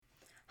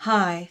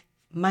Hi,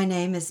 my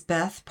name is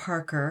Beth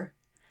Parker,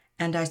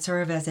 and I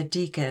serve as a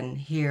deacon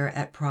here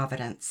at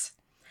Providence.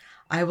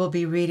 I will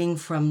be reading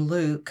from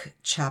Luke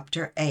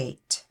chapter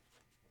 8.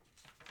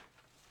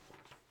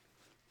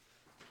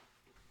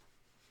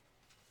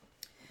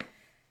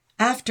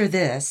 After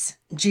this,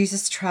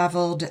 Jesus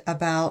traveled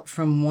about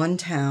from one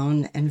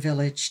town and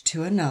village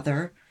to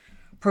another,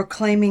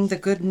 proclaiming the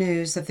good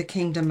news of the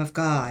kingdom of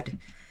God.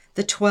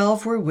 The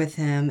 12 were with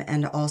him,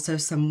 and also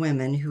some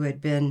women who had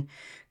been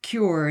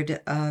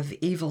cured of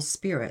evil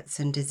spirits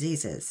and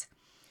diseases.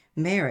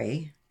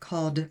 Mary,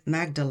 called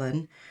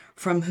Magdalene,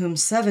 from whom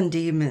 7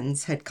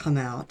 demons had come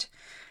out,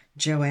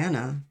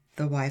 Joanna,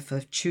 the wife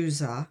of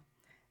Chuza,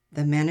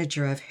 the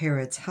manager of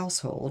Herod's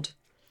household,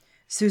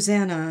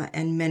 Susanna,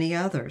 and many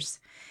others.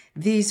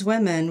 These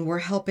women were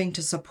helping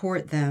to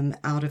support them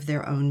out of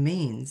their own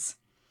means.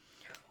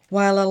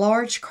 While a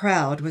large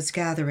crowd was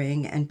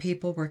gathering and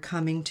people were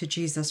coming to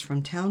Jesus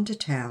from town to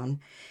town,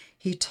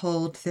 he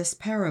told this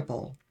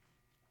parable.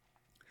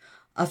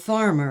 A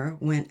farmer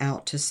went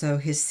out to sow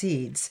his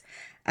seeds.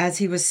 As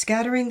he was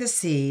scattering the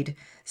seed,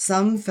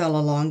 some fell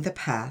along the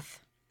path.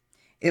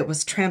 It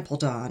was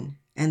trampled on,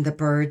 and the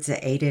birds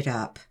ate it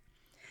up.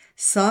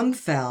 Some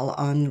fell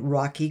on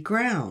rocky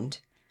ground,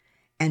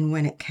 and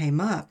when it came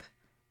up,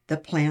 the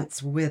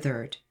plants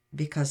withered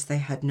because they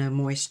had no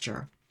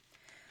moisture.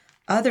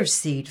 Other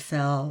seed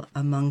fell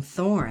among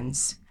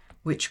thorns,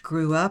 which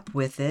grew up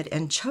with it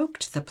and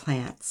choked the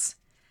plants.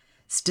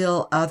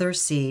 Still other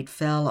seed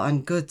fell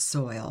on good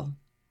soil.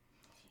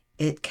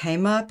 It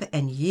came up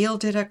and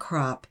yielded a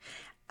crop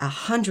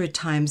 100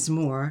 times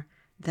more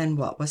than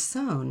what was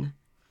sown.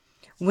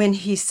 When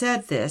he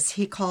said this,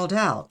 he called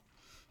out,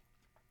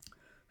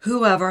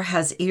 "Whoever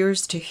has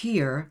ears to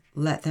hear,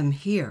 let them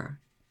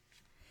hear."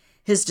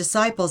 His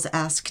disciples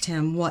asked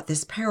him what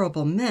this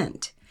parable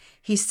meant.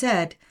 He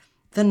said,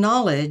 "The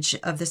knowledge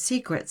of the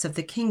secrets of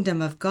the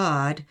kingdom of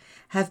God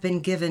have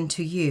been given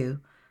to you,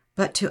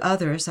 but to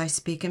others I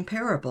speak in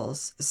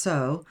parables,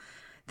 so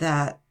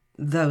that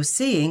though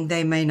seeing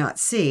they may not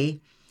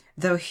see,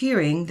 though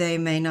hearing they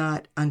may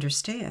not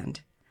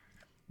understand."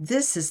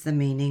 This is the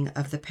meaning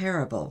of the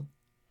parable.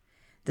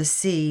 The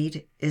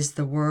seed is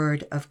the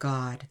word of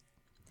God.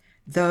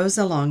 Those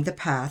along the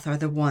path are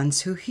the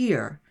ones who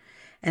hear,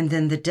 and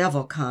then the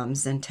devil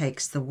comes and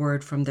takes the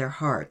word from their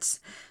hearts,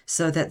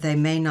 so that they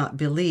may not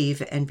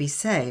believe and be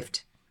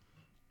saved.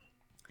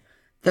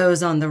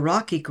 Those on the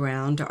rocky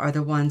ground are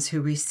the ones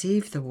who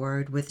receive the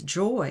word with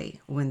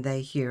joy when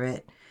they hear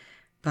it,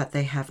 but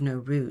they have no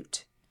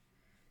root.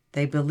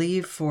 They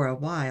believe for a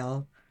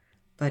while,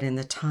 but in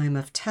the time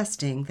of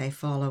testing they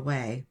fall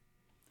away.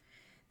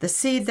 The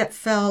seed that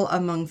fell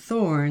among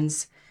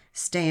thorns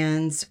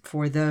stands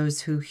for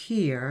those who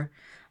hear,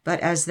 but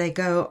as they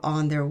go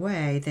on their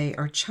way, they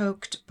are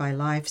choked by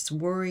life's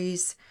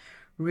worries,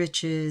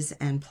 riches,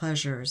 and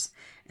pleasures,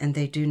 and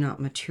they do not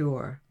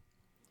mature.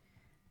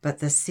 But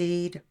the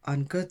seed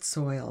on good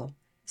soil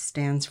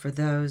stands for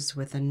those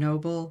with a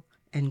noble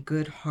and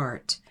good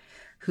heart,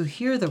 who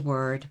hear the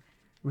word,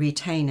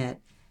 retain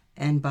it,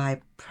 and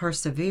by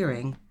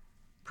persevering,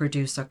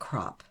 produce a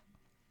crop.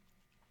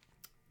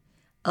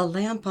 A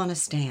lamp on a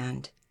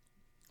stand.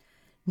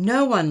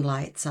 No one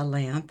lights a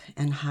lamp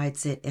and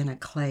hides it in a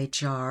clay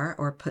jar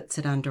or puts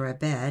it under a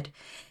bed.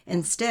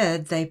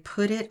 Instead, they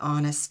put it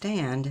on a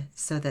stand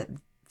so that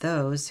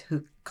those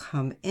who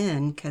come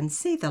in can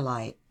see the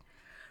light.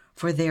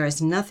 For there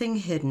is nothing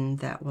hidden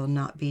that will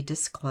not be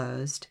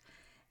disclosed,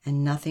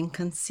 and nothing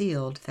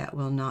concealed that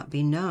will not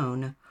be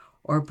known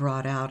or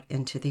brought out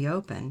into the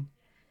open.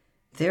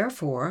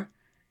 Therefore,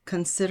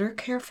 consider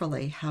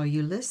carefully how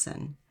you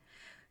listen.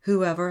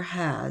 Whoever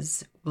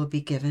has will be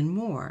given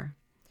more.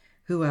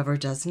 Whoever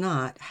does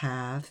not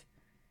have,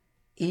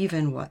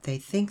 even what they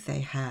think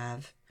they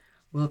have,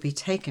 will be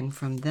taken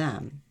from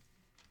them.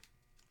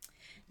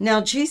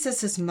 Now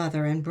Jesus'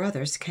 mother and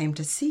brothers came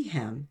to see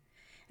him,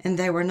 and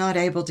they were not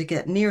able to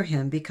get near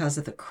him because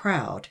of the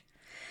crowd.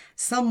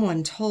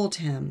 Someone told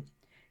him,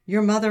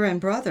 "Your mother and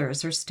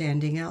brothers are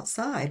standing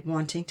outside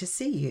wanting to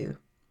see you."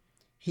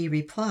 He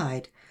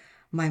replied,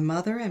 "My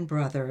mother and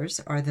brothers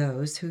are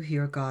those who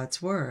hear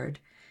God's word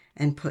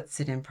and puts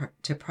it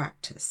into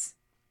practice."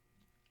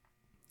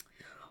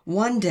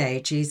 One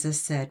day Jesus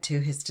said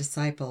to his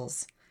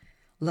disciples,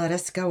 "Let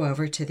us go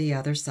over to the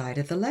other side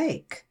of the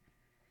lake."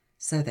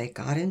 So they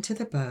got into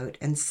the boat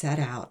and set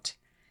out.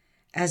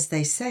 As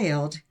they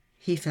sailed,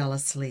 he fell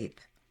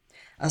asleep.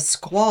 A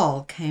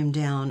squall came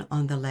down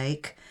on the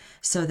lake,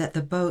 so that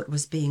the boat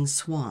was being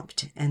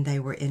swamped, and they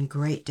were in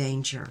great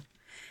danger.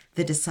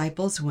 The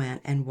disciples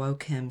went and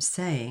woke him,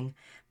 saying,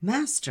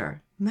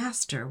 "Master,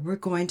 Master, we're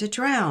going to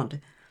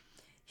drown."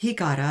 He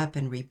got up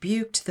and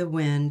rebuked the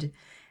wind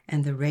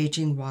and the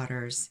raging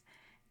waters.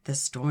 The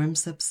storm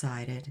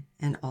subsided,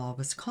 and all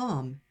was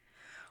calm.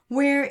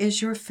 "Where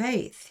is your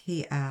faith?"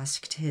 he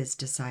asked his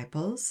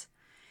disciples.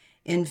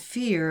 In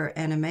fear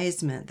and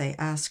amazement, they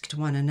asked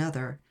one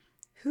another,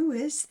 "Who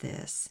is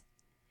this?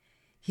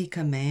 He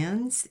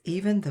commands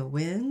even the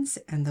winds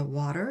and the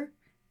water,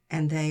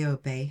 and they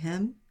obey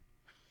him."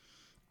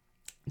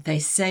 They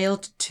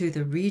sailed to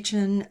the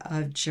region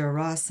of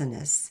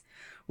Gerasenes,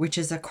 which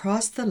is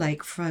across the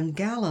lake from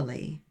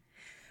Galilee.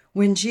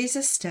 When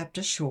Jesus stepped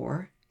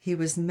ashore, he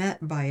was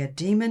met by a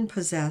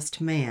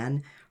demon-possessed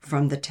man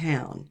from the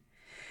town.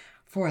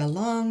 For a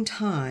long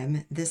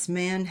time, this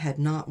man had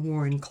not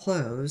worn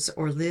clothes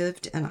or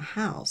lived in a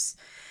house,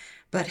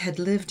 but had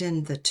lived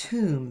in the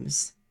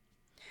tombs.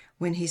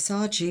 When he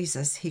saw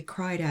Jesus, he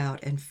cried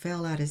out and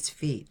fell at his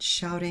feet,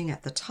 shouting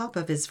at the top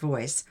of his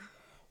voice,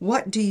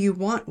 "What do you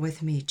want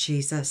with me,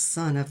 Jesus,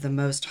 Son of the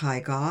Most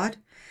High God?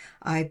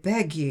 I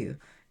beg you,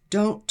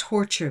 don't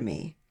torture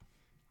me."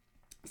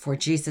 For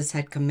Jesus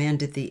had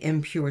commanded the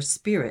impure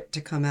spirit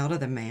to come out of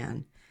the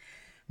man.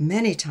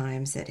 Many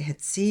times it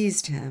had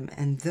seized him,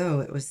 and though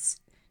it was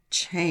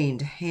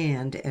chained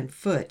hand and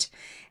foot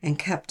and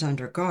kept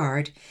under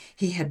guard,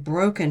 he had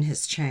broken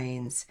his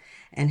chains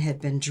and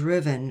had been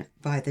driven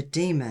by the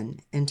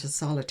demon into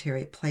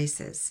solitary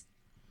places.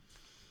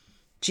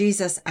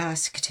 Jesus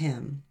asked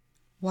him,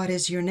 "What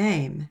is your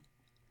name?"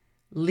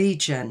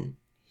 "Legion,"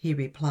 he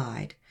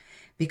replied,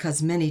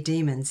 because many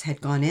demons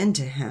had gone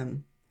into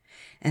him.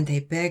 And they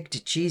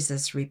begged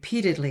Jesus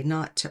repeatedly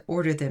not to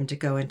order them to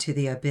go into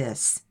the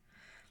abyss.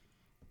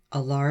 A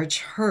large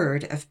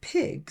herd of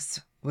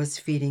pigs was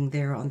feeding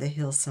there on the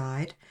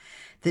hillside.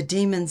 The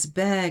demons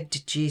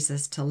begged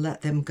Jesus to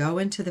let them go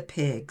into the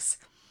pigs,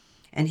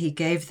 and he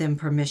gave them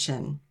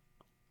permission.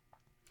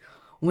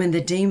 When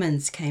the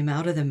demons came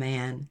out of the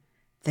man,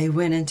 they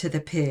went into the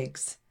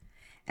pigs,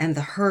 and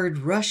the herd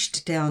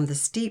rushed down the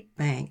steep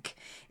bank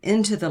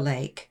into the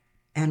lake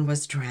and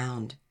was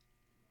drowned.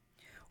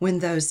 When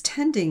those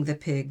tending the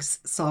pigs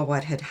saw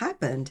what had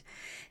happened,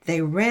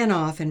 they ran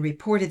off and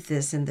reported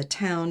this in the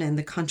town and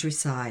the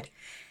countryside,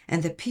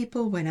 and the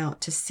people went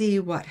out to see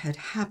what had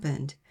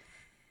happened.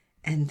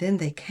 And then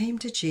they came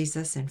to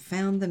Jesus and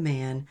found the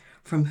man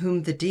from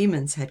whom the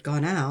demons had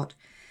gone out,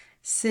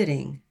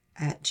 sitting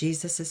at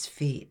Jesus'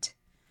 feet,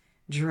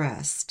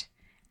 dressed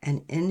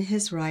and in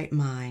his right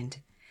mind,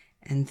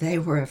 and they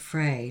were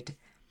afraid.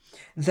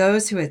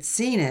 Those who had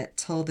seen it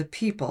told the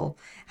people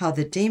how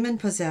the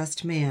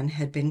demon-possessed man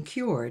had been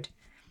cured.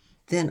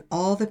 Then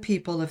all the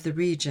people of the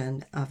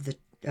region of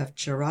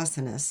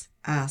Gerasenes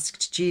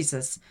asked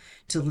Jesus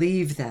to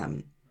leave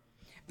them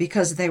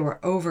because they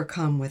were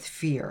overcome with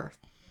fear.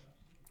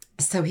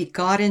 So he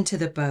got into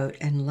the boat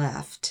and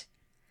left.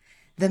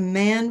 The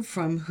man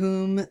from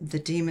whom the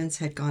demons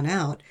had gone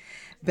out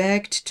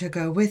begged to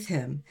go with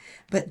him,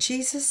 but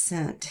Jesus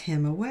sent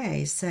him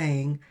away,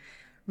 saying,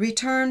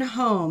 "Return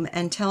home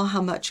and tell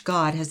how much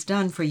God has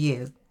done for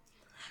you."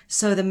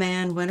 So the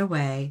man went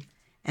away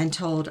and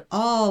told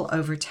all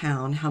over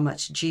town how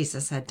much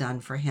Jesus had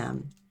done for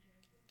him.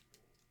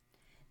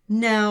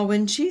 Now,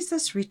 when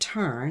Jesus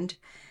returned,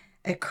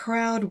 a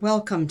crowd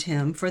welcomed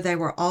him, for they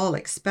were all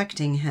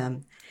expecting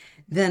him.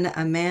 Then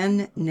a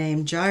man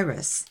named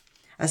Jairus,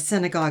 a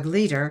synagogue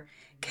leader,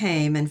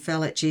 came and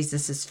fell at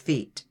Jesus'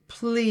 feet,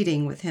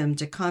 pleading with him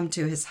to come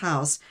to his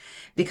house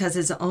because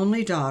his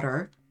only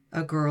daughter,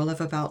 a girl of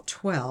about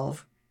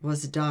 12,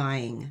 was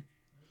dying.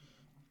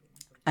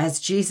 As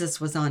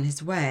Jesus was on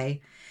his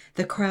way,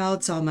 the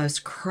crowds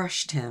almost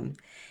crushed him,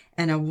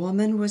 and a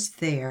woman was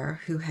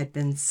there who had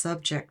been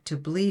subject to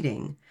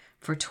bleeding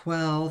for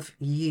 12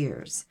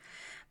 years,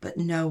 but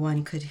no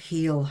one could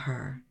heal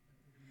her.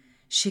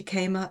 She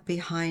came up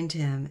behind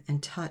him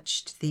and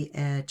touched the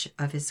edge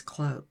of his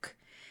cloak,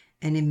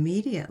 and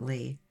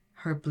immediately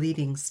her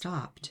bleeding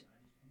stopped.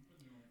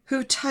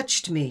 "Who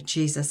touched me?"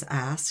 Jesus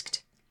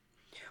asked.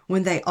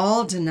 When they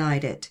all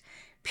denied it,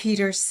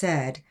 Peter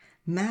said,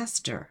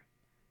 "Master,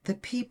 the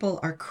people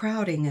are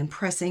crowding and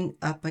pressing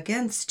up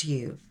against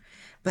you."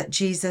 But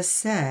Jesus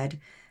said,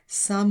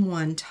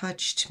 "Someone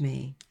touched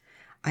me.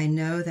 I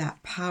know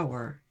that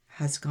power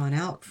has gone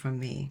out from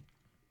me."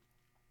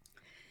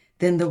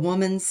 Then the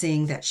woman,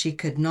 seeing that she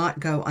could not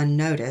go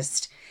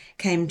unnoticed,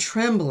 came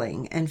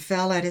trembling and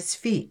fell at his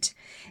feet.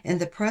 In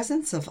the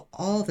presence of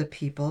all the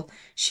people,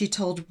 she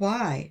told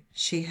why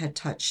she had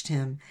touched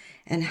him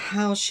and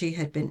how she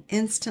had been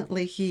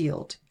instantly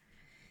healed.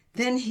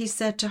 Then he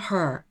said to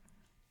her,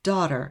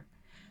 "Daughter,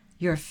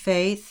 your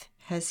faith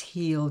has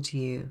healed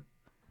you.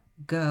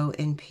 Go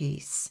in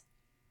peace."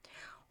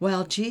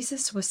 While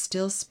Jesus was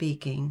still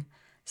speaking,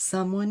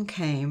 someone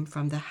came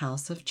from the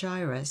house of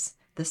Jairus,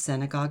 the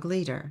synagogue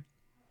leader.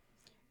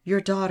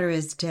 "Your daughter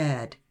is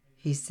dead,"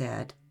 he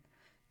said.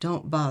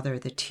 "Don't bother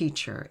the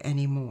teacher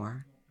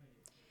anymore."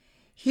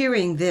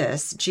 Hearing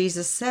this,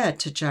 Jesus said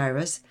to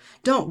Jairus,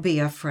 "Don't be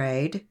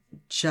afraid,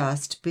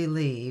 just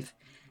believe,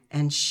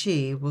 and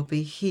she will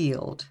be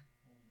healed."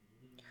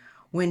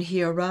 When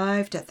he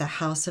arrived at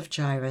the house of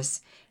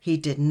Jairus, he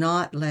did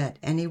not let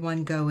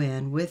anyone go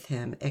in with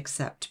him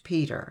except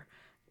Peter,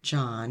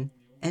 John,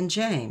 and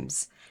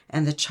James,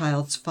 and the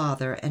child's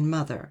father and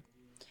mother.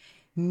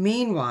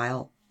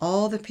 Meanwhile,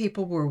 all the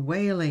people were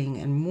wailing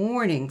and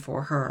mourning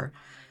for her.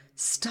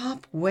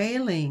 "Stop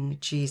wailing,"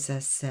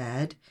 Jesus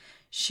said.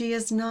 "She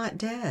is not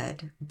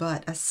dead,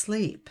 but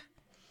asleep."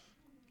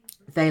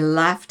 They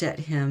laughed at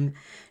him,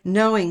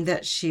 knowing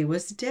that she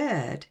was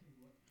dead.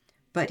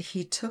 But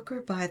he took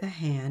her by the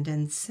hand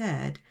and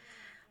said,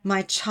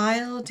 "My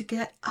child,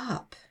 get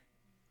up."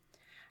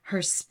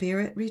 Her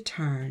spirit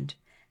returned,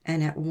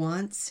 and at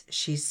once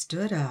she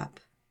stood up.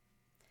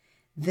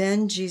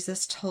 Then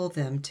Jesus told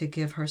them to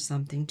give her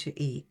something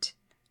to eat.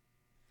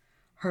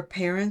 Her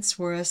parents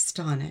were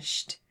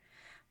astonished,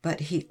 but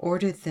he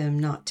ordered them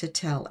not to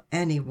tell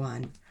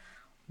anyone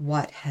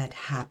what had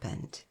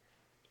happened.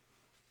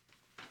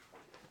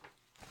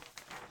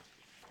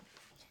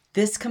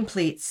 This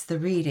completes the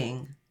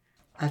reading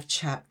of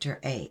chapter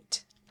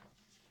 8.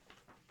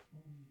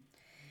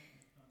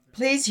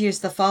 Please use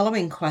the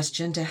following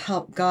question to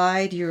help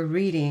guide your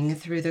reading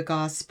through the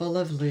Gospel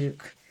of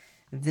Luke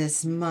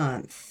this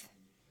month.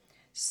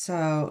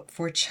 So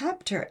for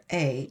chapter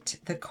 8,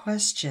 the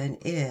question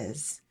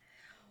is,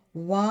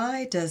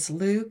 why does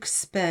Luke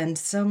spend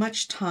so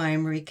much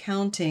time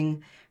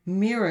recounting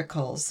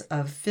miracles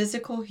of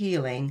physical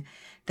healing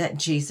that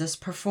Jesus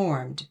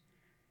performed?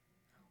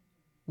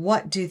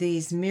 What do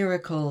these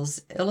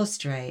miracles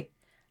illustrate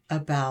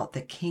about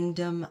the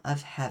kingdom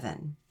of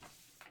heaven?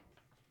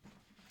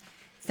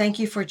 Thank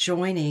you for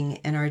joining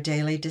in our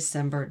daily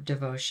December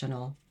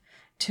devotional.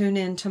 Tune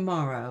in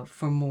tomorrow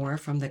for more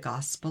from the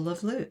Gospel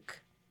of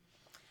Luke.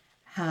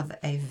 Have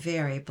a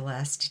very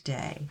blessed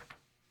day.